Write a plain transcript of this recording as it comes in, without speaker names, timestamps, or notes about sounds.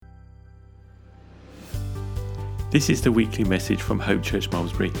This is the weekly message from Hope Church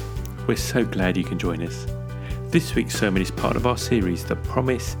Malmesbury. We're so glad you can join us. This week's sermon is part of our series, The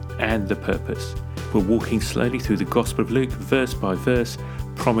Promise and the Purpose. We're walking slowly through the Gospel of Luke, verse by verse,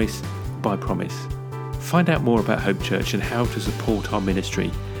 promise by promise. Find out more about Hope Church and how to support our ministry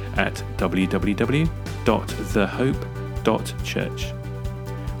at www.thehope.church.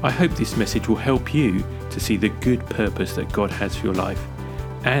 I hope this message will help you to see the good purpose that God has for your life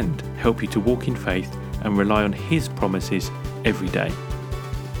and help you to walk in faith and rely on His promises every day.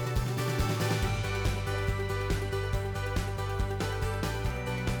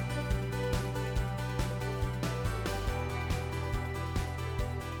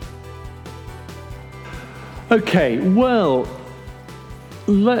 Okay, well,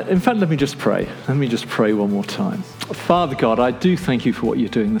 let me just pray. Let me just pray one more time. Father God, I do thank you for what you're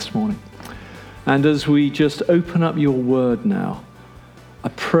doing this morning. And as we just open up your word now, I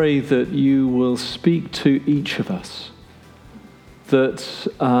pray that you will speak to each of us, that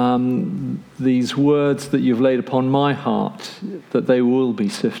these words that you've laid upon my heart, that they will be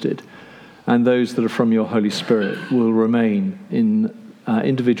sifted, and those that are from your Holy Spirit will remain in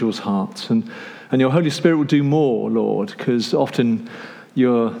individuals' hearts. And your Holy Spirit will do more, Lord, because often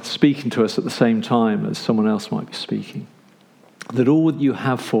you're speaking to us at the same time as someone else might be speaking. That all that you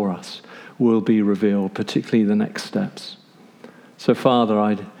have for us will be revealed, particularly the next steps. So, Father,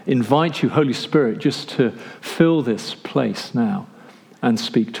 I'd invite you, Holy Spirit, just to fill this place now and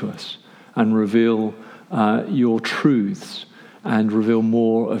speak to us and reveal your truths and reveal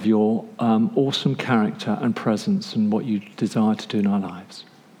more of your awesome character and presence and what you desire to do in our lives.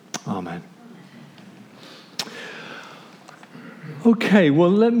 Amen. Okay,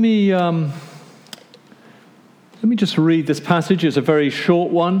 well, let me just read this passage. It's a very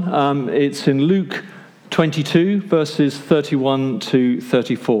short one. It's in Luke 22, verses 31 to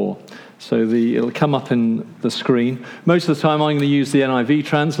 34. So it'll come up in the screen. Most of the time I'm going to use the NIV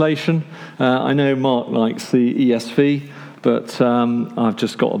translation. I know Mark likes the ESV, but I've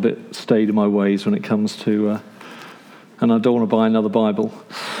just got a bit stayed in my ways when it comes to, and I don't want to buy another Bible.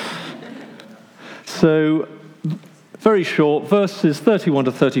 So, very short, verses 31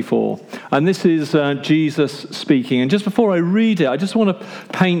 to 34. And this is Jesus speaking. And just before I read it, I just want to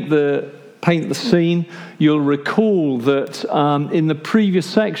paint the scene. You'll recall that in the previous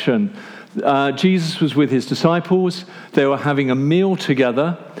section, Jesus was with his disciples. They were having a meal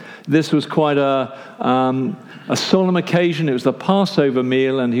together. This was quite a solemn occasion. It was the Passover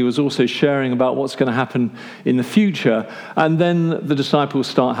meal, and he was also sharing about what's going to happen in the future. And then the disciples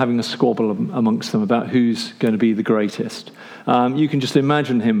start having a squabble amongst them about who's going to be the greatest. You can just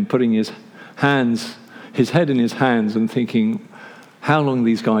imagine him putting his head in his hands and thinking, how long have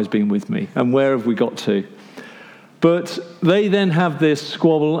these guys been with me? And where have we got to? But they then have this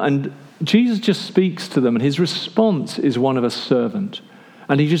squabble, and Jesus just speaks to them, and his response is one of a servant.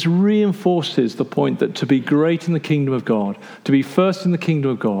 And he just reinforces the point that to be great in the kingdom of God, to be first in the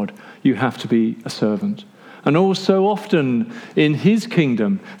kingdom of God, you have to be a servant. And also often in his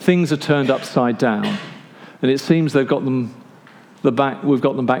kingdom, things are turned upside down. And it seems we've got them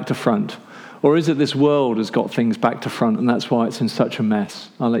back to front. Or is it this world has got things back to front, and that's why it's in such a mess?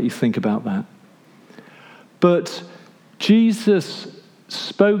 I'll let you think about that. But Jesus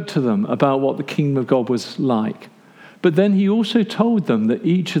spoke to them about what the kingdom of God was like. But then he also told them that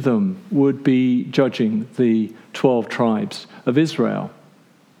each of them would be judging the 12 tribes of Israel.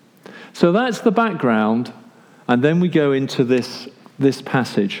 So that's the background, and then we go into this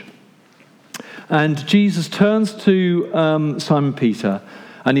passage. And Jesus turns to Simon Peter,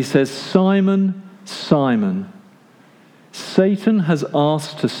 and he says, "Simon, Simon, Satan has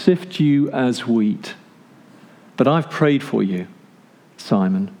asked to sift you as wheat, but I've prayed for you,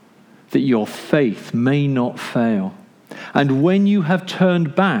 Simon, that your faith may not fail. And when you have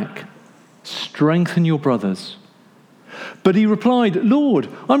turned back, strengthen your brothers." But he replied, "Lord,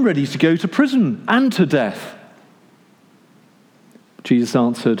 I'm ready to go to prison and to death." Jesus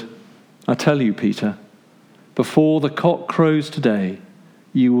answered, "I tell you, Peter, before the cock crows today,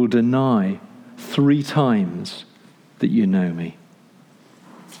 you will deny 3 times that you know me."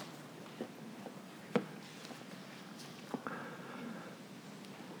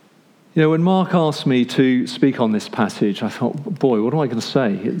 You know, when Mark asked me to speak on this passage, I thought, boy, what am I going to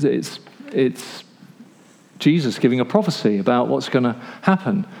say? It's Jesus giving a prophecy about what's going to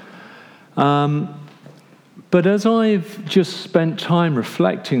happen. But as I've just spent time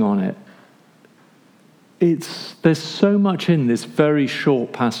reflecting on it, there's so much in this very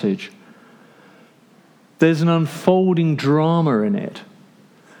short passage. There's an unfolding drama in it.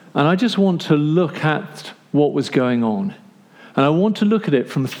 And I just want to look at what was going on. And I want to look at it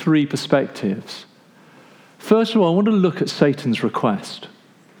from 3 perspectives. First of all, I want to look at Satan's request,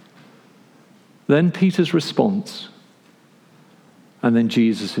 then Peter's response, and then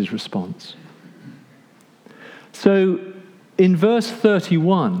Jesus' response. So in verse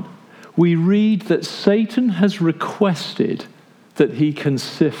 31, we read that Satan has requested that he can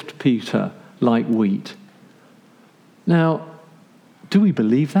sift Peter like wheat. Now, do we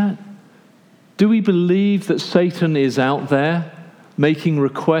believe that? Do we believe that Satan is out there making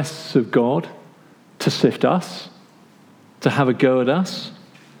requests of God to sift us, to have a go at us?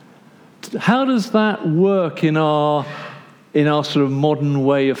 How does that work in our sort of modern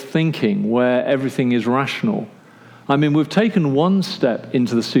way of thinking where everything is rational? I mean, we've taken one step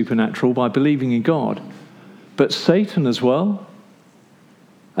into the supernatural by believing in God, but Satan as well?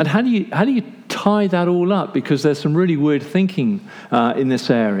 And how do you tie that all up? Because there's some really weird thinking in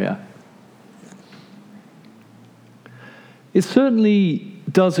this area. It certainly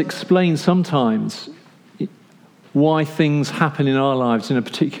does explain sometimes why things happen in our lives in a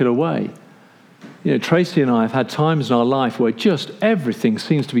particular way. You know, Tracy and I have had times in our life where just everything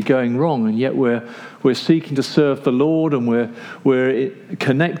seems to be going wrong, and yet we're seeking to serve the Lord, and we're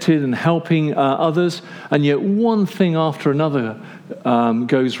connected and helping others, and yet one thing after another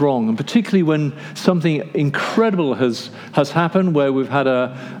goes wrong. And particularly when something incredible has happened, where we've had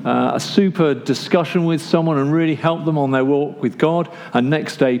a super discussion with someone and really helped them on their walk with God, and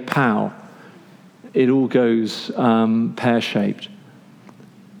next day, pow, it all goes pear-shaped.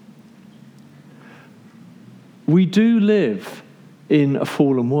 We do live in a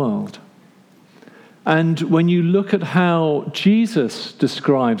fallen world. And when you look at how Jesus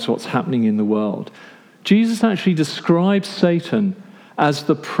describes what's happening in the world, Jesus actually describes Satan as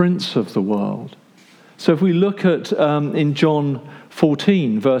the prince of the world. So if we look at in John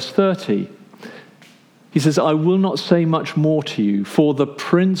 14, verse 30, he says, "I will not say much more to you, for the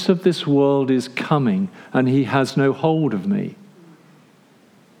prince of this world is coming, and he has no hold of me."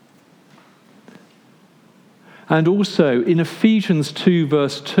 And also in Ephesians 2,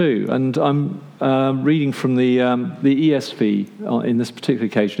 verse 2, and I'm reading from the ESV in this particular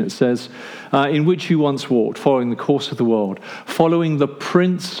occasion, it says, "In which you once walked, following the course of the world, following the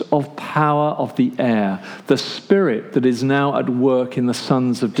prince of power of the air, the spirit that is now at work in the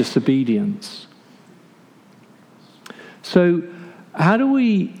sons of disobedience." So how do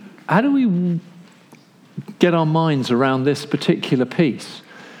we get our minds around this particular piece?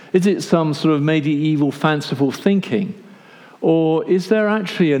 Is it some sort of medieval fanciful thinking? Or is there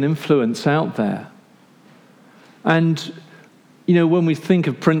actually an influence out there? And, you know, when we think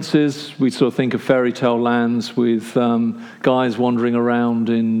of princes, we sort of think of fairy tale lands with guys wandering around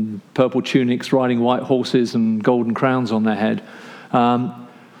in purple tunics, riding white horses and golden crowns on their head.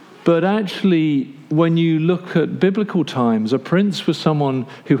 But actually, when you look at biblical times, a prince was someone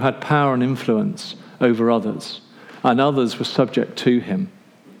who had power and influence over others, and others were subject to him.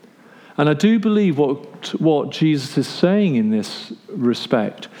 And I do believe what Jesus is saying in this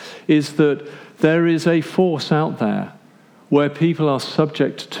respect is that there is a force out there where people are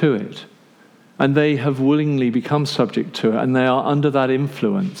subject to it, and they have willingly become subject to it, and they are under that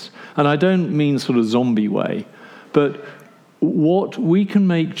influence. And I don't mean sort of zombie way, but what we can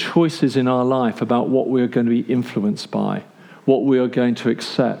make choices in our life about what we're going to be influenced by, what we are going to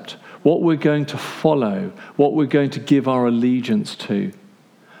accept, what we're going to follow, what we're going to give our allegiance to.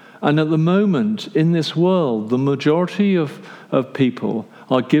 And at the moment, in this world, the majority of people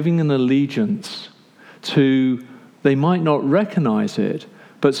are giving an allegiance to, they might not recognize it,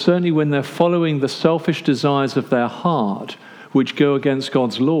 but certainly when they're following the selfish desires of their heart, which go against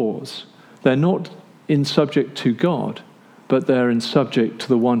God's laws, they're not in subject to God, but they're in subject to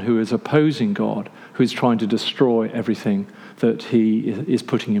the one who is opposing God, who is trying to destroy everything that he is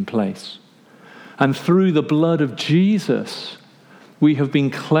putting in place. And through the blood of Jesus, we have been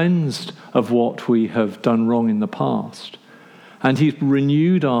cleansed of what we have done wrong in the past. And he's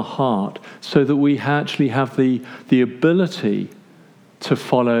renewed our heart so that we actually have the ability to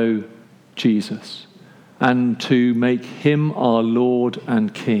follow Jesus and to make him our Lord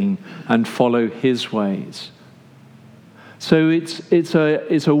and King and follow his ways. So it's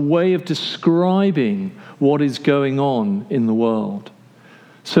a way of describing what is going on in the world.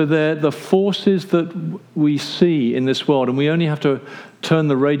 So the forces that we see in this world, and we only have to turn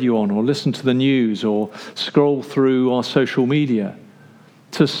the radio on or listen to the news or scroll through our social media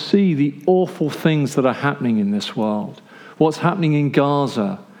to see the awful things that are happening in this world. What's happening in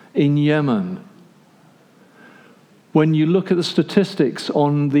Gaza, in Yemen. When you look at the statistics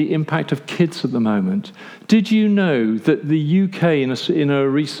on the impact of kids at the moment, did you know that the UK, in a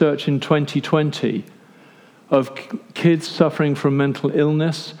research in 2020, of kids suffering from mental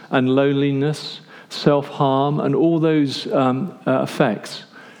illness and loneliness, self-harm, and all those effects.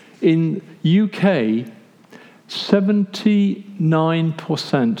 In UK,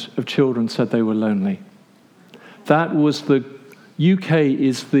 79% of children said they were lonely. That was the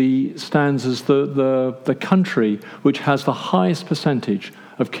UK stands as the country which has the highest percentage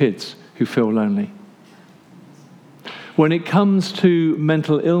of kids who feel lonely. When it comes to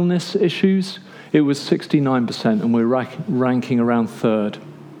mental illness issues, it was 69%, and we're ranking around third.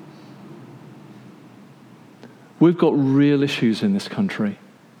 We've got real issues in this country.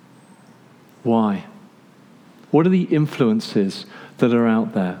 Why? What are the influences that are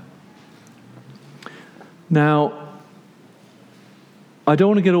out there? Now, I don't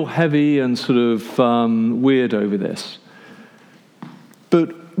want to get all heavy and sort of weird over this,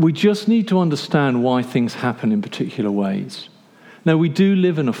 but we just need to understand why things happen in particular ways. Now, we do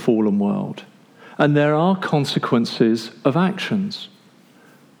live in a fallen world, and there are consequences of actions.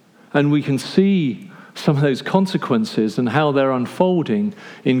 And we can see some of those consequences and how they're unfolding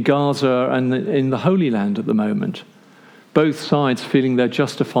in Gaza and in the Holy Land at the moment. Both sides feeling they're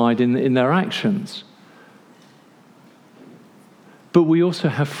justified in their actions. But we also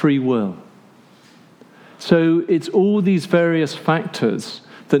have free will. So it's all these various factors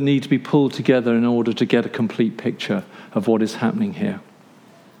that need to be pulled together in order to get a complete picture of what is happening here.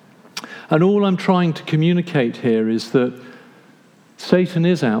 And all I'm trying to communicate here is that Satan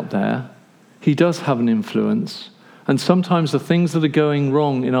is out there. He does have an influence. And sometimes the things that are going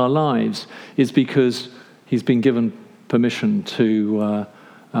wrong in our lives is because he's been given permission to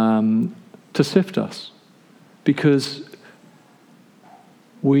sift us. Because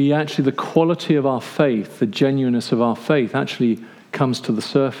the quality of our faith, the genuineness of our faith actually comes to the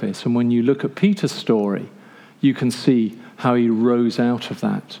surface. And when you look at Peter's story, you can see how he rose out of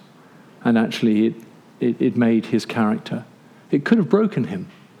that. And actually it made his character. It could have broken him,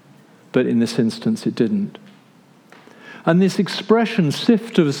 but in this instance it didn't. And this expression,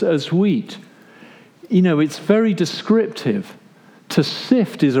 sift as wheat, it's very descriptive. To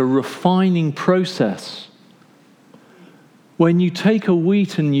sift is a refining process. When you take a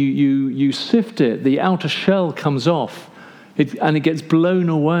wheat and you sift it, the outer shell comes off, and it gets blown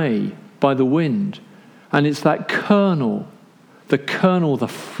away by the wind. And it's that kernel, the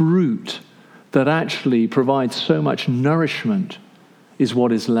fruit, that actually provides so much nourishment is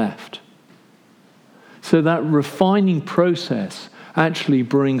what is left. So that refining process actually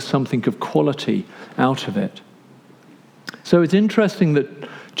brings something of quality out of it. So it's interesting that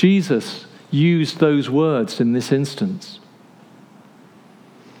Jesus used those words in this instance.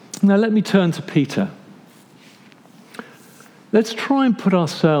 Now let me turn to Peter. Let's try and put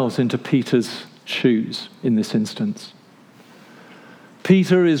ourselves into Peter's shoes in this instance.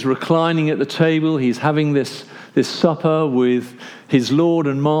 Peter is reclining at the table. He's having this supper with his Lord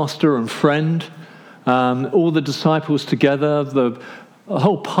and Master and friend. All the disciples together. The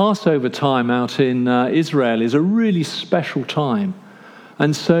whole Passover time out in Israel is a really special time.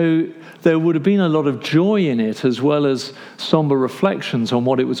 And so there would have been a lot of joy in it, as well as somber reflections on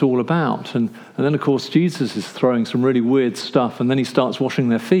what it was all about. And then, of course, Jesus is throwing some really weird stuff, and then he starts washing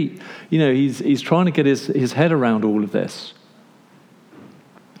their feet. He's trying to get his head around all of this.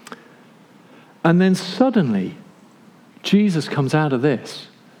 And then suddenly, Jesus comes out of this,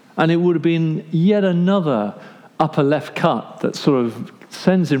 and it would have been yet another upper left cut that sort of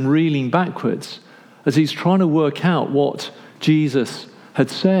sends him reeling backwards as he's trying to work out what Jesus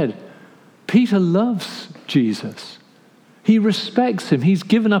had said. Peter loves Jesus. He respects him. He's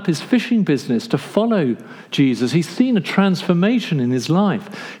given up his fishing business to follow Jesus. He's seen a transformation in his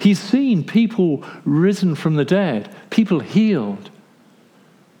life. He's seen people risen from the dead, people healed.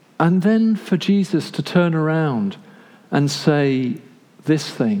 And then for Jesus to turn around and say this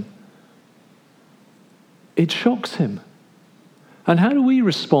thing, it shocks him. And how do we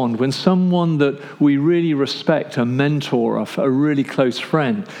respond when someone that we really respect, a mentor, a really close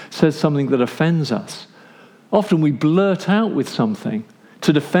friend, says something that offends us? Often we blurt out with something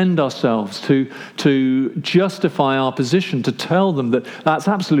to defend ourselves, to justify our position, to tell them that that's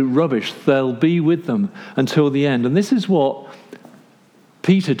absolute rubbish. They'll be with them until the end. And this is what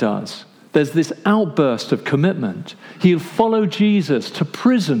Peter does. There's this outburst of commitment. He'll follow Jesus to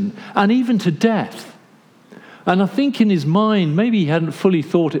prison and even to death. And I think in his mind, maybe he hadn't fully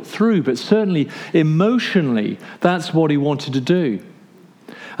thought it through, but certainly emotionally, that's what he wanted to do.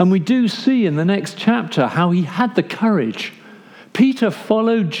 And we do see in the next chapter how he had the courage. Peter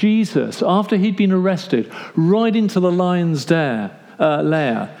followed Jesus after he'd been arrested right into the lion's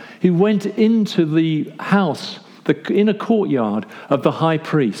lair. He went into the house, the inner courtyard of the high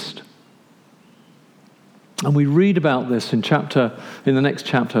priest. And we read about this in the next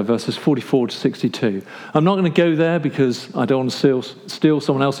chapter, verses 44 to 62. I'm not going to go there because I don't want to steal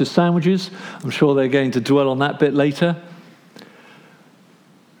someone else's sandwiches. I'm sure they're going to dwell on that bit later.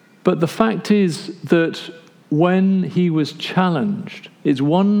 But the fact is that when he was challenged, it's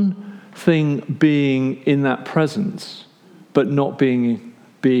one thing being in that presence, but not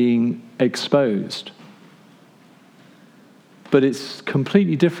being exposed. But it's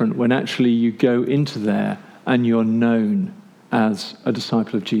completely different when actually you go into there and you're known as a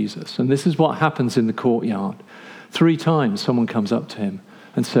disciple of Jesus. And this is what happens in the courtyard. 3 times someone comes up to him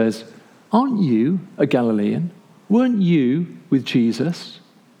and says, "Aren't you a Galilean? Weren't you with Jesus?"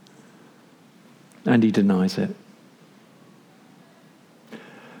 And he denies it.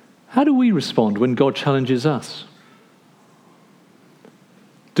 How do we respond when God challenges us?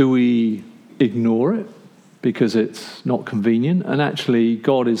 Do we ignore it because it's not convenient? And actually,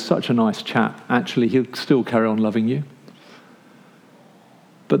 God is such a nice chap. Actually, he'll still carry on loving you.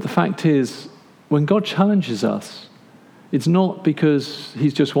 But the fact is, when God challenges us, it's not because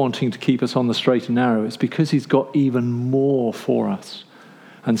he's just wanting to keep us on the straight and narrow. It's because he's got even more for us.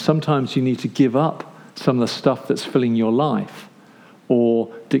 And sometimes you need to give up some of the stuff that's filling your life or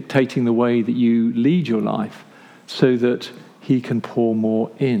dictating the way that you lead your life so that he can pour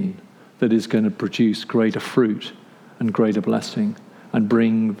more in that is going to produce greater fruit and greater blessing and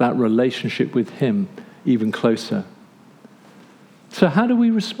bring that relationship with him even closer. So how do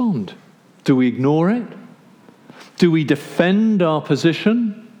we respond? Do we ignore it? Do we defend our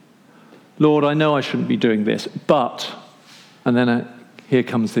position? Lord, I know I shouldn't be doing this, but, and then here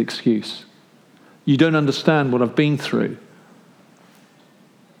comes the excuse. You don't understand what I've been through.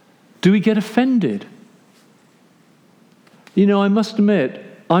 Do we get offended? You know, I must admit,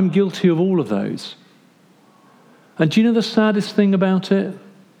 I'm guilty of all of those. And do you know the saddest thing about it?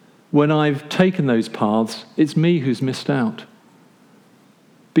 When I've taken those paths, it's me who's missed out.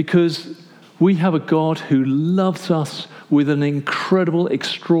 Because we have a God who loves us with an incredible,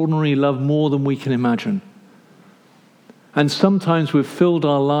 extraordinary love, more than we can imagine. And sometimes we've filled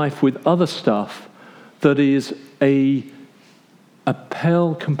our life with other stuff that is a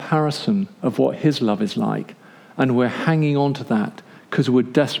pale comparison of what his love is like. And we're hanging on to that because we're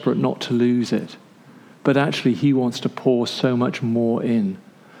desperate not to lose it. But actually, he wants to pour so much more in.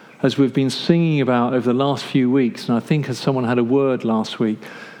 As we've been singing about over the last few weeks, and I think as someone had a word last week,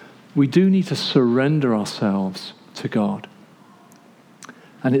 we do need to surrender ourselves to God.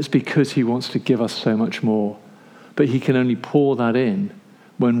 And it's because he wants to give us so much more. But he can only pour that in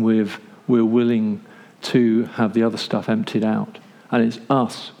when we're willing to have the other stuff emptied out. And it's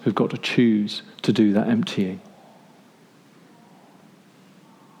us who've got to choose to do that emptying.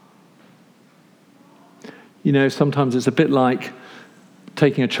 You know, sometimes it's a bit like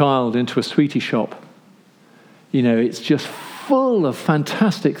taking a child into a sweetie shop. You know, it's just full of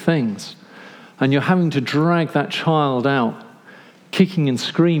fantastic things. And you're having to drag that child out, kicking and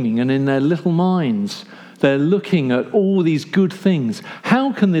screaming, and in their little minds, they're looking at all these good things.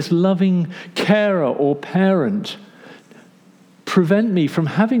 How can this loving carer or parent prevent me from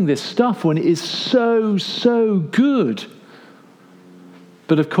having this stuff when it is so, so good?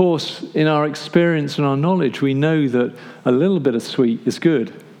 But of course, in our experience and our knowledge, we know that a little bit of sweet is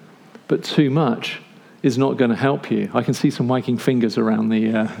good, but too much is not going to help you. I can see some wagging fingers around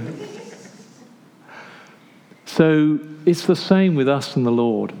the... So it's the same with us and the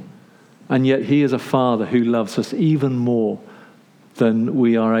Lord. And yet he is a father who loves us even more than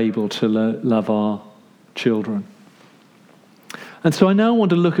we are able to love our children. And so I now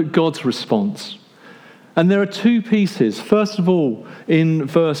want to look at God's response. And there are 2 pieces. First of all, in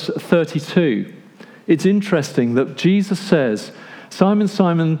verse 32, it's interesting that Jesus says, "Simon,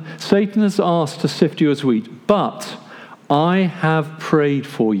 Simon, Satan has asked to sift you as wheat, but I have prayed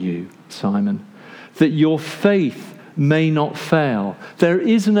for you, Simon, that your faith may not fail." There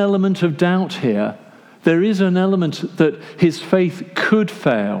is an element of doubt here. There is an element that his faith could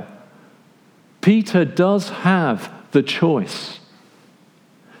fail. Peter does have the choice.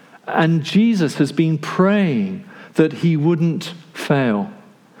 And Jesus has been praying that he wouldn't fail.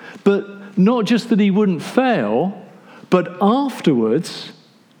 But not just that he wouldn't fail, but afterwards,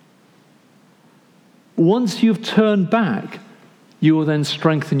 once you've turned back, you will then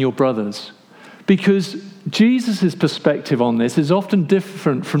strengthen your brothers. Because Jesus' perspective on this is often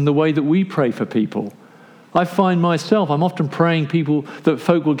different from the way that we pray for people. I find myself, I'm often praying that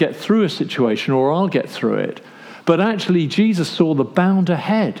folk will get through a situation or I'll get through it. But actually, Jesus saw the bound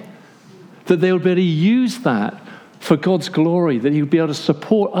ahead, that they would be able to use that for God's glory, that he would be able to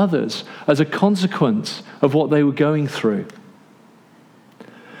support others as a consequence of what they were going through.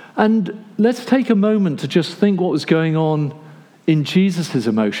 And let's take a moment to just think what was going on in Jesus'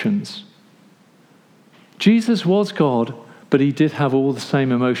 emotions. Jesus was God, but he did have all the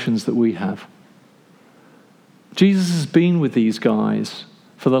same emotions that we have. Jesus has been with these guys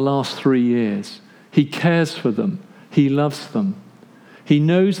for the last 3 years. He cares for them. He loves them. He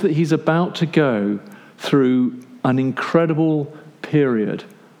knows that he's about to go through an incredible period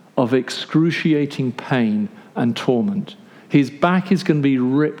of excruciating pain and torment. His back is going to be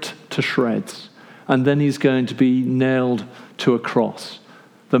ripped to shreds, and then he's going to be nailed to a cross.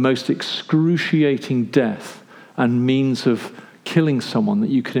 The most excruciating death and means of killing someone that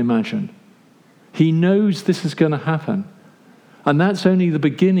you can imagine. He knows this is going to happen. And that's only the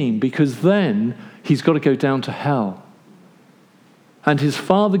beginning, because then he's got to go down to hell. And his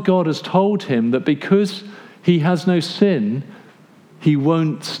Father God has told him that because he has no sin, he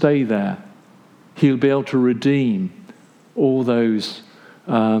won't stay there. He'll be able to redeem all those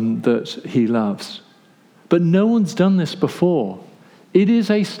that he loves. But no one's done this before. It is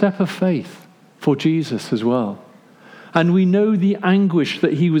a step of faith for Jesus as well. And we know the anguish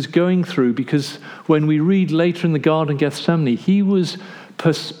that he was going through, because when we read later in the Garden of Gethsemane, he was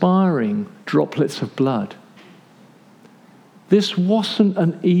perspiring droplets of blood. This wasn't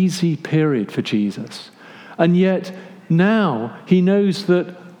an easy period for Jesus. And yet now he knows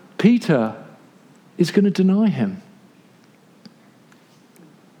that Peter is going to deny him.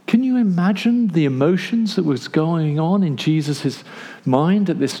 Can you imagine the emotions that was going on in Jesus' mind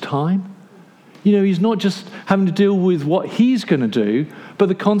at this time? You know, he's not just having to deal with what he's going to do, but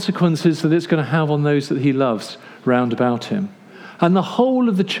the consequences that it's going to have on those that he loves round about him. And the whole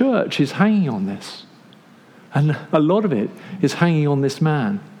of the church is hanging on this. And a lot of it is hanging on this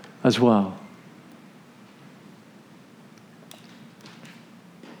man as well.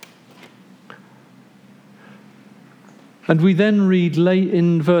 And we then read late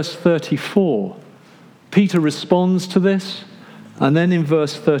in verse 34, Peter responds to this. And then in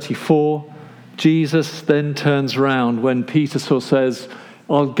verse 34, Jesus then turns round when Peter sort of says,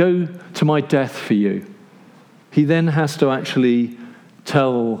 I'll go to my death for you. He then has to actually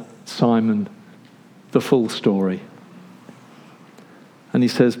tell Simon the full story. And he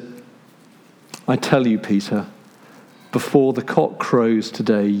says, I tell you, Peter, before the cock crows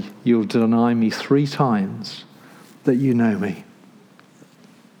today, you'll deny me 3 times that you know me.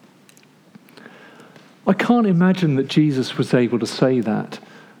 I can't imagine that Jesus was able to say that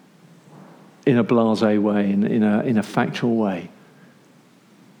in a blasé way, in a factual way.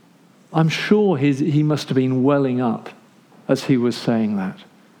 I'm sure he must have been welling up as he was saying that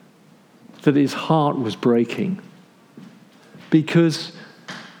his heart was breaking. Because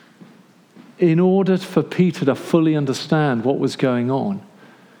in order for Peter to fully understand what was going on,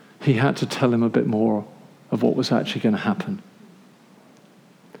 he had to tell him a bit more of what was actually going to happen.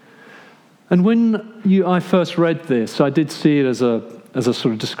 And when I first read this, I did see it as a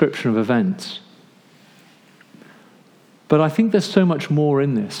sort of description of events. But I think there's so much more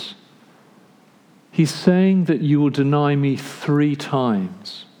in this. He's saying that you will deny me 3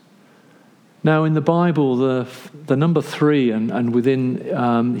 times. Now, in the Bible, the number 3, and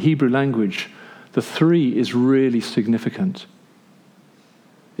within Hebrew language, the 3 is really significant.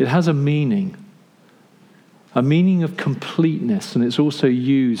 It has a meaning of completeness, and it's also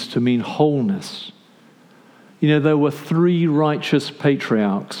used to mean wholeness. You know, there were 3 righteous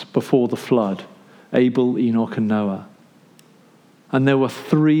patriarchs before the flood, Abel, Enoch, and Noah. And there were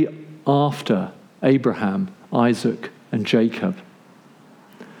 3 after Abraham, Isaac, and Jacob.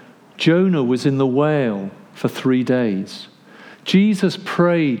 Jonah was in the whale for 3 days. Jesus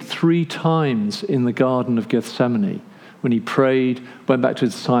prayed 3 times in the Garden of Gethsemane. When he prayed, went back to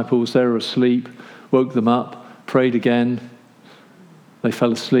his disciples, they were asleep, woke them up, prayed again. They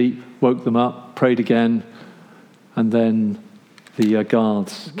fell asleep, woke them up, prayed again. And then the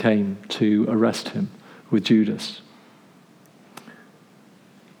guards came to arrest him with Judas.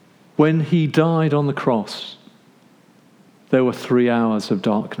 When he died on the cross, there were 3 hours of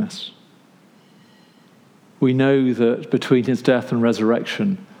darkness. We know that between his death and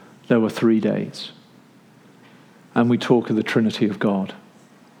resurrection, there were 3 days. And we talk of the Trinity of God.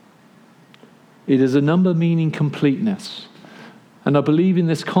 It is a number meaning completeness. And I believe in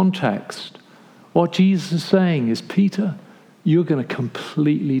this context, what Jesus is saying is, Peter, you're going to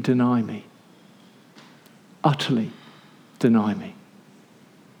completely deny me. Utterly deny me.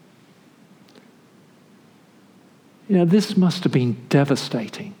 You know, this must have been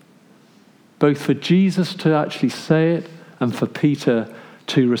devastating, both for Jesus to actually say it and for Peter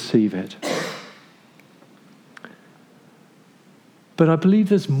to receive it. But I believe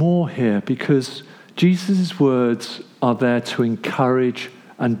there's more here, because Jesus' words are there to encourage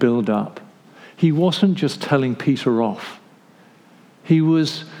and build up. He wasn't just telling Peter off. He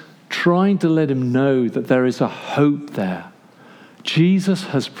was trying to let him know that there is a hope there. Jesus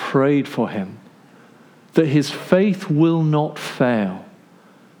has prayed for him, that his faith will not fail,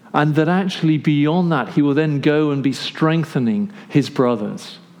 and that actually beyond that, he will then go and be strengthening his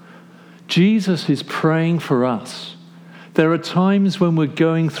brothers. Jesus is praying for us. There are times when we're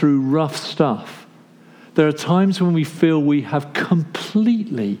going through rough stuff. There are times when we feel we have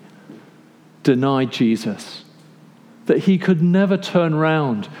completely denied Jesus, that he could never turn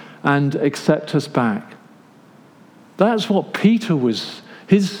round and accept us back. That's what Peter was,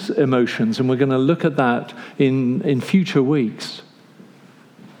 his emotions, and we're going to look at that in future weeks.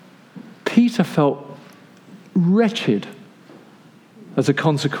 Peter felt wretched as a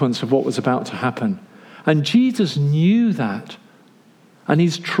consequence of what was about to happen. And Jesus knew that. And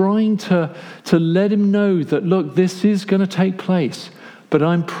he's trying to let him know that, look, this is going to take place, but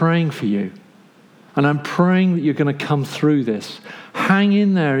I'm praying for you. And I'm praying that you're going to come through this. Hang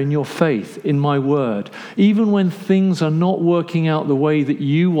in there in your faith, in my word, even when things are not working out the way that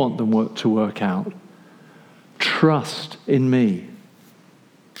you want them to work out. Trust in me.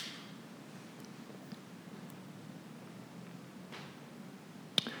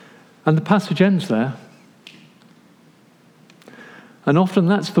 And the passage ends there. And often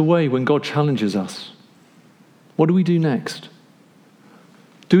that's the way when God challenges us. What do we do next?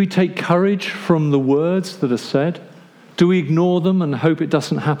 Do we take courage from the words that are said? Do we ignore them and hope it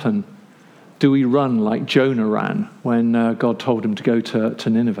doesn't happen? Do we run like Jonah ran when God told him to go to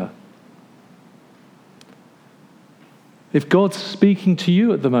Nineveh? If God's speaking to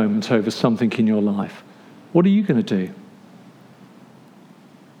you at the moment over something in your life, what are you going to do?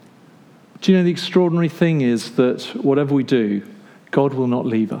 Do you know the extraordinary thing is that whatever we do, God will not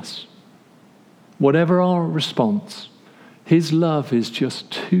leave us. Whatever our response, his love is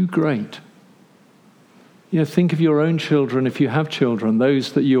just too great. You know, think of your own children if you have children,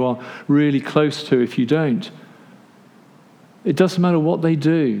 those that you are really close to if you don't. It doesn't matter what they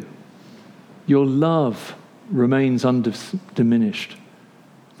do. Your love remains undiminished.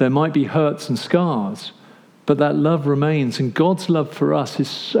 There might be hurts and scars, but that love remains, and God's love for us is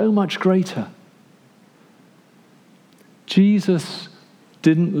so much greater. Jesus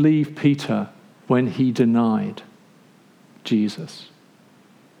didn't leave Peter when he denied Jesus.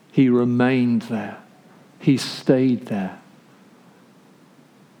 He remained there. He stayed there.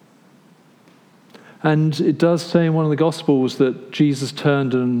 And it does say in one of the Gospels that Jesus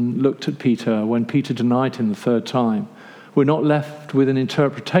turned and looked at Peter when Peter denied him the third time. We're not left with an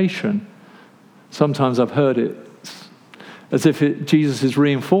interpretation. Sometimes I've heard it as if Jesus is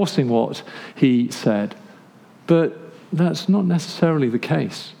reinforcing what he said. But that's not necessarily the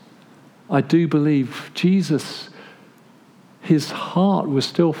case. I do believe Jesus, his heart was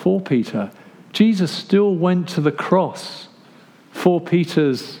still for Peter. Jesus still went to the cross for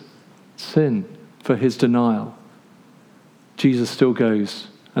Peter's sin, for his denial. Jesus still goes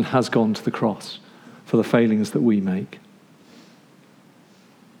and has gone to the cross for the failings that we make.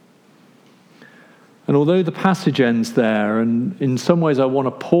 And although the passage ends there, and in some ways I want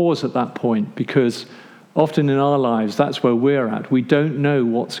to pause at that point, because often in our lives that's where we're at. We don't know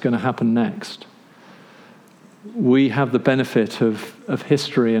what's going to happen next. We have the benefit of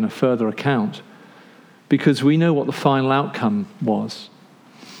history and a further account because we know what the final outcome was.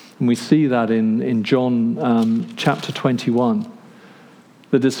 And we see that in John chapter 21.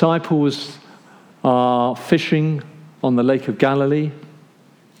 The disciples are fishing on the Lake of Galilee.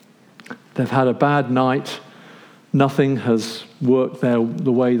 They've had a bad night. Nothing has worked the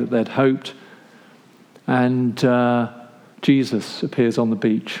way that they'd hoped. And Jesus appears on the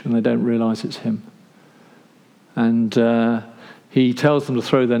beach, and they don't realize it's him. And he tells them to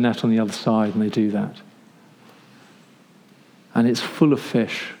throw their net on the other side, and they do that. And it's full of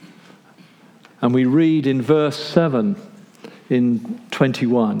fish. And we read in verse 7 in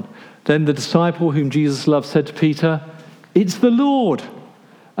 21, then the disciple whom Jesus loved said to Peter, "It's the Lord."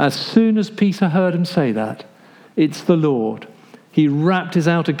 As soon as Peter heard him say that, "It's the Lord," he wrapped his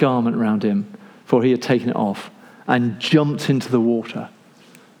outer garment round him, for he had taken it off, and jumped into the water.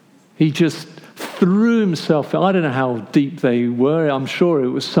 He just threw himself. I don't know how deep they were. I'm sure it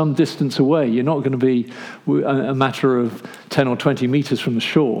was some distance away. You're not going to be a matter of 10 or 20 meters from the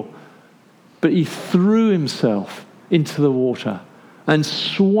shore. But he threw himself into the water and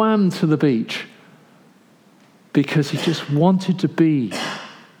swam to the beach because he just wanted to be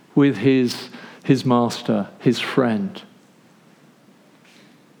with his master, his friend.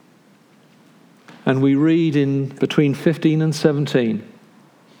 And we read in between 15 and 17,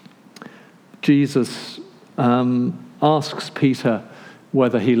 Jesus asks Peter,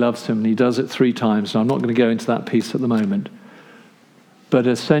 whether he loves him, and he does it 3 times. And I'm not going to go into that piece at the moment. But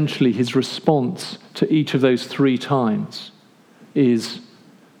essentially, his response to each of those 3 times is,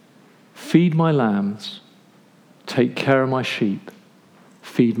 feed my lambs, take care of my sheep,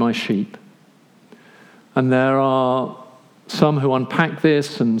 feed my sheep. And there are some who unpack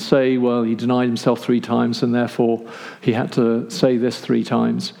this and say, well, he denied himself 3 times, and therefore he had to say this 3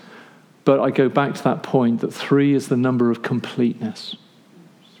 times. But I go back to that point that 3 is the number of completeness.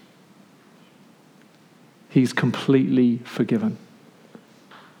 He's completely forgiven.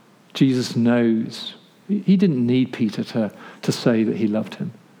 Jesus knows. He didn't need Peter to say that he loved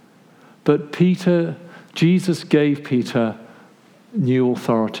him. But Jesus gave Peter new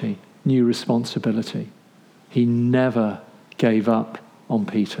authority, new responsibility. He never gave up on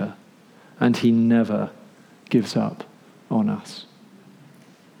Peter, and he never gives up on us.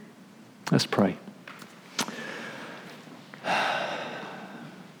 Let's pray.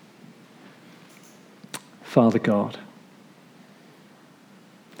 Father God,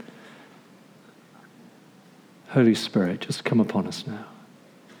 Holy Spirit, just come upon us now.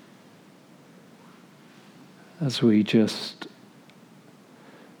 As we just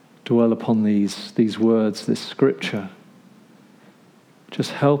dwell upon these words, this scripture,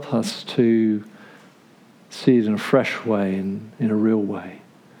 just help us to see it in a fresh way, in a real way.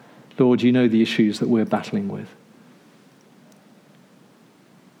 Lord, you know the issues that we're battling with.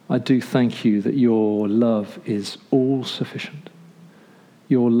 I do thank you that your love is all sufficient.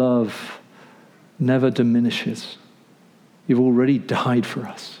 Your love never diminishes. You've already died for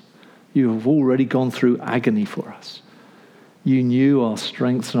us. You have already gone through agony for us. You knew our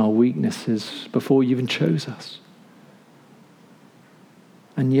strengths and our weaknesses before you even chose us.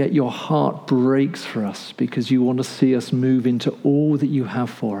 And yet your heart breaks for us because you want to see us move into all that you have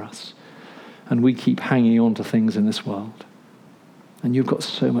for us. And we keep hanging on to things in this world. And you've got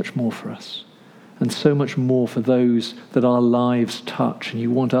so much more for us. And so much more for those that our lives touch. And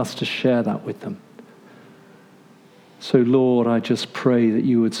you want us to share that with them. So Lord, I just pray that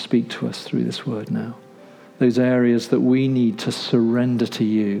you would speak to us through this word now. Those areas that we need to surrender to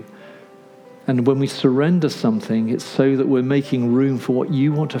you. And when we surrender something, it's so that we're making room for what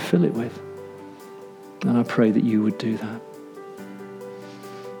you want to fill it with. And I pray that you would do that.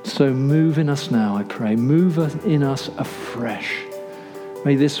 So move in us now, I pray. Move in us afresh.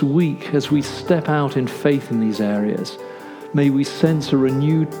 May this week, as we step out in faith in these areas, may we sense a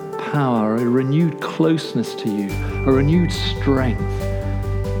renewed power, a renewed closeness to you, a renewed strength.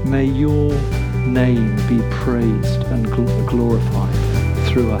 May your name be praised and glorified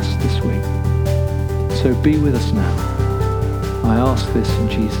through us this week. So be with us now. I ask this in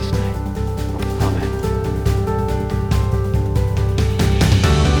Jesus' name.